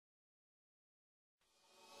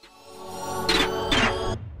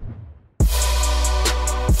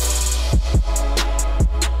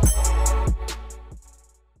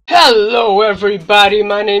Hello everybody,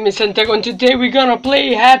 my name is Santiago and today we're gonna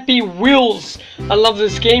play Happy Wheels. I love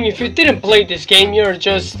this game. If you didn't play this game, you're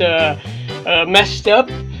just messed up,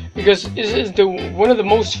 because this is one of the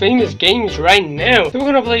most famous games right now. So we're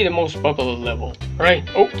gonna play the most popular level. Alright,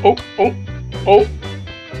 oh.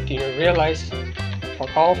 Didn't realize.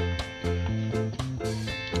 Fuck off.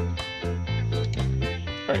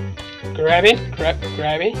 Alright, grab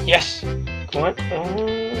it, yes. Come on,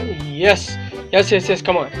 yes,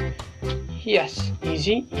 come on. Yes,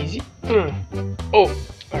 easy. Oh,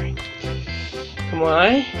 alright. Come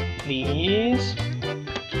on, please.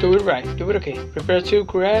 Do it right, do it okay. Prepare to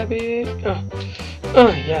grab it.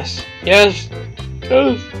 Yes.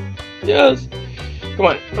 Come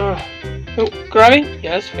on. No, grab it.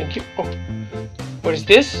 Yes, thank you. Oh, what is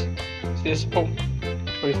this? Oh,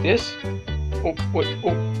 what is this? Oh, what?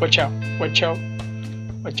 Oh, watch out.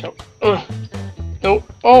 No.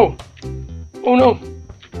 Oh no.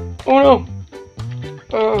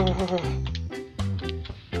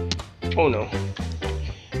 Oh no.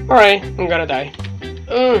 Alright, I'm gonna die.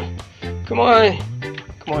 Come on.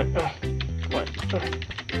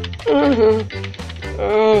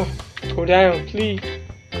 Go down, please.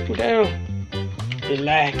 Go down.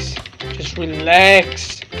 Relax. Just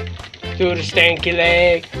relax. Do the stanky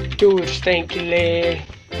leg.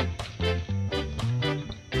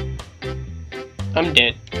 I'm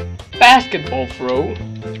dead. Basketball throw.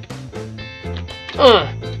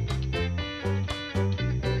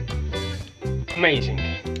 Amazing.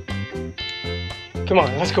 Come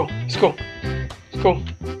on, let's go. Go.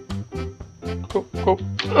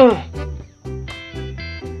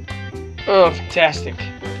 Oh, fantastic.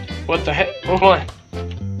 What the heck? Oh, come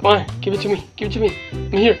on. Give it to me.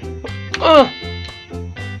 I'm here.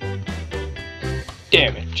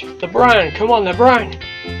 Damn it. LeBron, come on,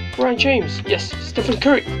 LeBron James. Yes, Stephen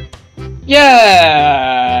Curry. Yes!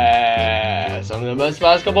 I'm the best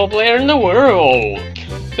basketball player in the world.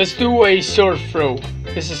 Let's do a sword throw.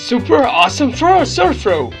 This is super awesome for a sword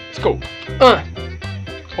throw. Let's go.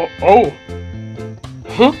 Oh.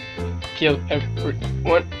 Huh? Kill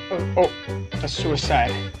everyone. Oh. That's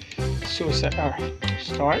suicide. Alright.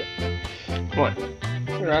 Start. Come on.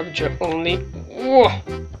 Grab your only. Whoa.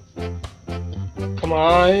 Come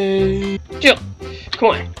on. Kill. Come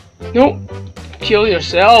on. No. Kill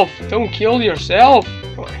yourself. Don't kill yourself.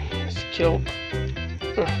 Come on. Let's kill.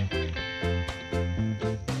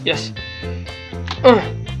 Yes.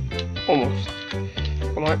 Almost.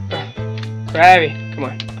 Come on. Grab it. Come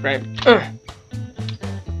on. Grab it.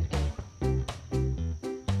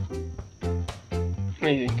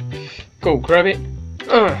 Amazing. Go. Grab it.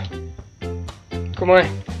 Come on.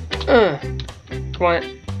 Come on.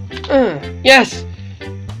 Yes.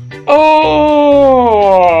 Oh!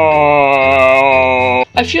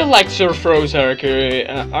 I feel like surf throws are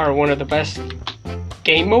one of the best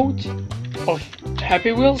game modes of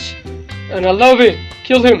Happy Wheels, and I love it.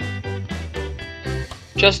 Kill him.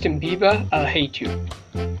 Justin Bieber, I'll hate you.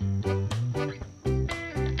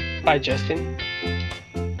 Bye, Justin.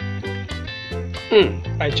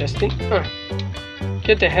 Bye, Justin.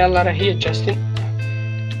 Get the hell out of here, Justin.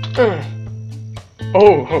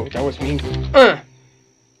 Oh, that was mean.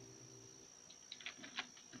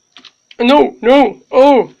 No.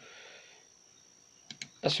 Oh,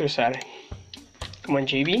 that's so sad. Come on,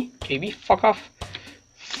 JB, fuck off,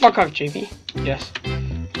 JB. Yes.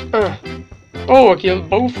 Oh, I killed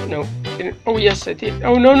both. No, didn't. Oh, yes, I did.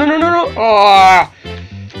 Oh, no. Oh,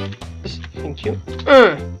 thank you.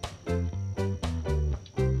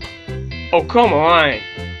 Oh, come on.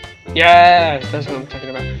 Yes, that's what I'm talking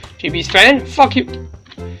about. JB's fan, fuck you.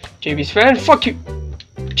 JB's fan, fuck you.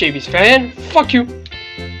 JB's fan, fuck you.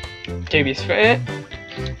 JB's fan,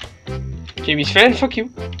 fuck you.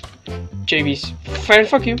 JB's fan,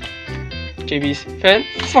 fuck you. JB's fan,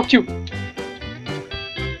 fuck you.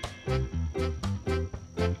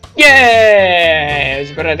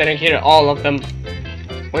 Yes! But I didn't kill all of them.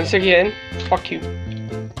 Once again, fuck you.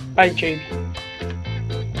 Bye, JB.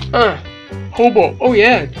 Hobo. Oh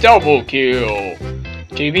yeah, double kill.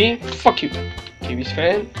 JB, fuck you. JB's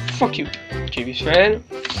fan, fuck you. JB's fan,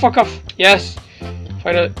 fuck off. Yes.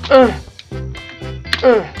 Finally.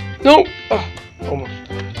 No. Almost.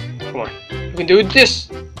 Come on. You can do this.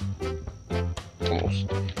 Almost.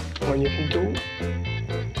 Come on, you can do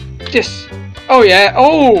this. Oh yeah.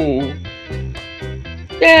 Oh.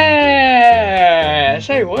 Yes,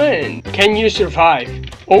 I won. Can you survive?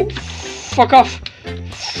 Oh, fuck off.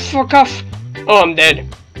 Oh, I'm dead.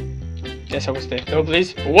 Yes, I was dead. No,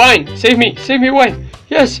 please. Wine! Save me, wine!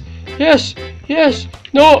 Yes!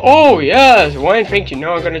 No! Oh, yes! Wine, thank you.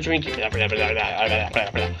 Now I'm gonna drink it.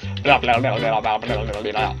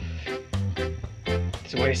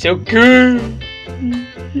 This one is so good.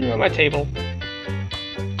 On my table.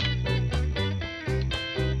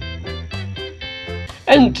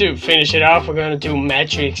 And to finish it off, we're gonna do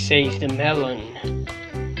Matrix Saves the Melon.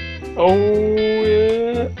 Oh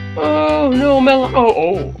yeah. Oh no, melon.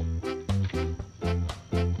 Oh.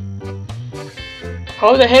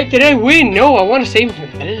 How the heck did I win? No, I want to save the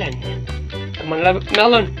melon. Come on,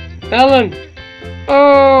 melon.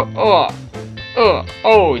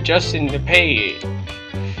 Oh, just in the page,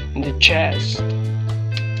 in the chest.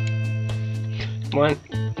 Come on,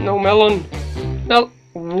 no melon. No,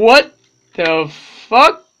 what the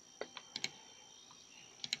fuck?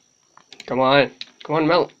 Come on,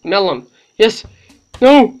 melon. Yes,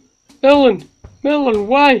 no, melon.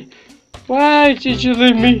 Why? Why did you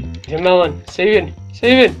leave me? The melon, save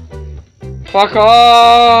it. Fuck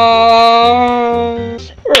off!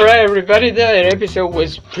 Alright everybody, that episode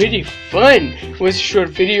was pretty fun. It was a short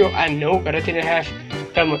video, I know, but I didn't have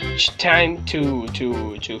that much time to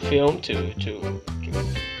film,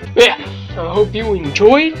 Yeah, I hope you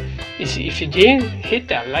enjoyed. If you did, hit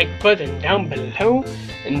that like button down below.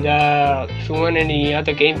 And if you want any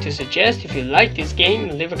other game to suggest, if you like this game,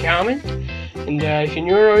 leave a comment. And if you're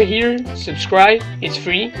new around here, subscribe, it's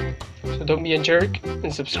free. So don't be a jerk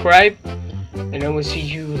and subscribe. And I will see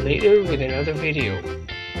you later with another video.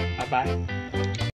 Bye bye.